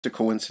a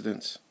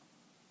coincidence.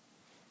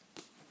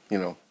 You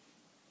know,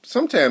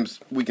 sometimes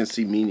we can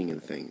see meaning in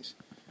things,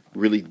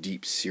 really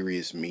deep,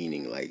 serious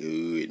meaning, like,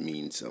 ooh, it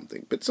means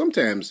something. But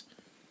sometimes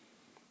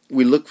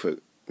we look for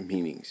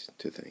meanings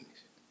to things.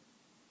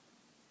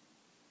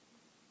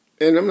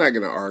 And I'm not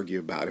going to argue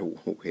about it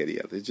one way or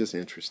the other. It's just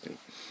interesting.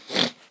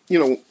 You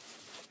know,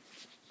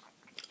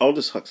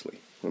 Aldous Huxley,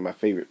 one of my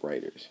favorite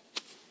writers,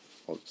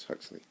 Aldous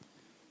Huxley,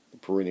 The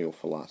Perennial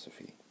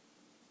Philosophy.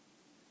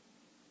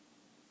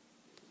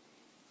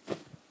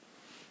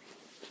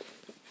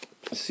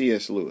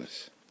 C.S.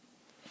 Lewis.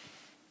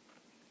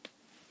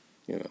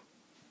 You know,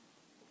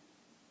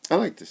 I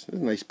like this. It's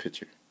a nice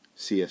picture.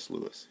 C.S.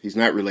 Lewis. He's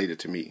not related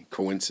to me.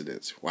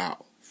 Coincidence.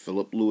 Wow.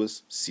 Philip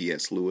Lewis,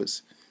 C.S.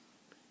 Lewis.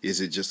 Is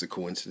it just a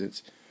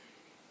coincidence?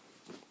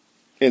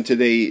 And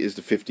today is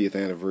the 50th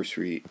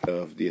anniversary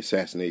of the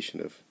assassination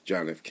of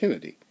John F.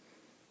 Kennedy.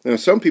 Now,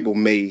 some people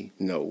may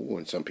know,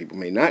 and some people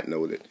may not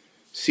know, that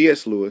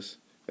C.S. Lewis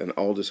and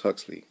Aldous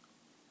Huxley,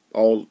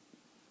 all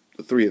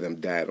the three of them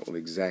died on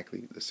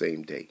exactly the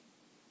same day,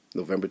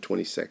 November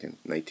 22nd,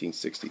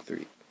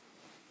 1963.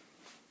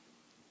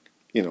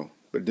 You know,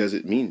 but does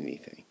it mean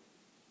anything?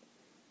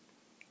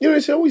 You know,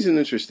 it's always an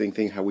interesting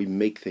thing how we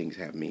make things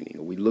have meaning,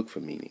 or we look for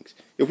meanings.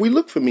 If we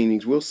look for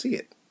meanings, we'll see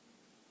it.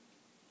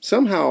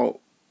 Somehow,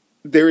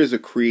 there is a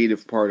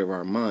creative part of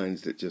our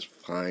minds that just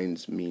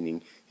finds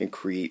meaning and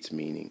creates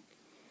meaning.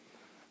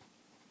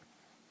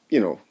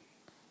 You know,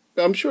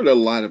 I'm sure that a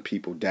lot of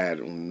people died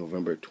on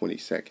November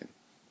 22nd,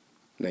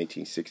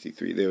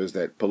 1963. There was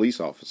that police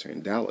officer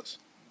in Dallas.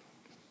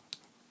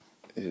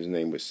 His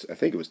name was, I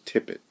think it was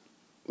Tippit,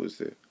 was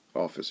the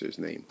officer's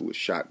name, who was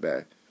shot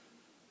by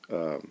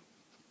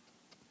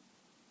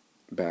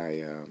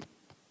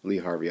Lee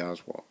Harvey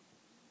Oswald.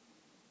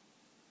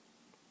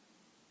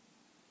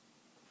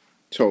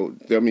 So,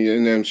 I mean,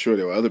 and I'm sure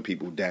there were other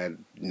people who died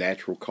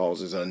natural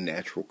causes,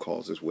 unnatural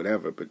causes,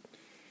 whatever, but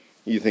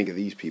you think of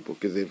these people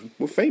because they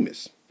were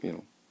famous, you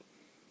know.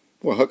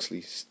 Well,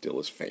 Huxley still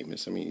is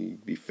famous. I mean,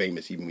 you'd be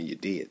famous even when you're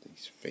dead.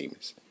 He's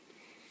famous.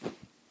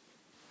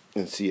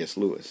 And C.S.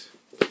 Lewis,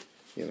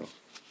 you know.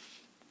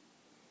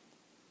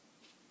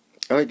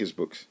 I like his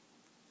books.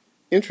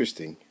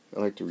 Interesting. I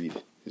like to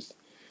read his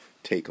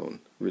take on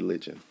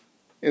religion.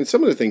 And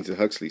some of the things that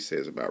Huxley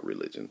says about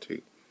religion,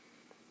 too.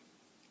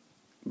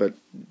 But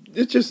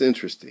it's just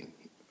interesting.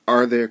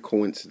 Are there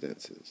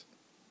coincidences?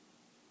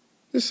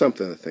 It's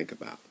something to think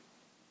about.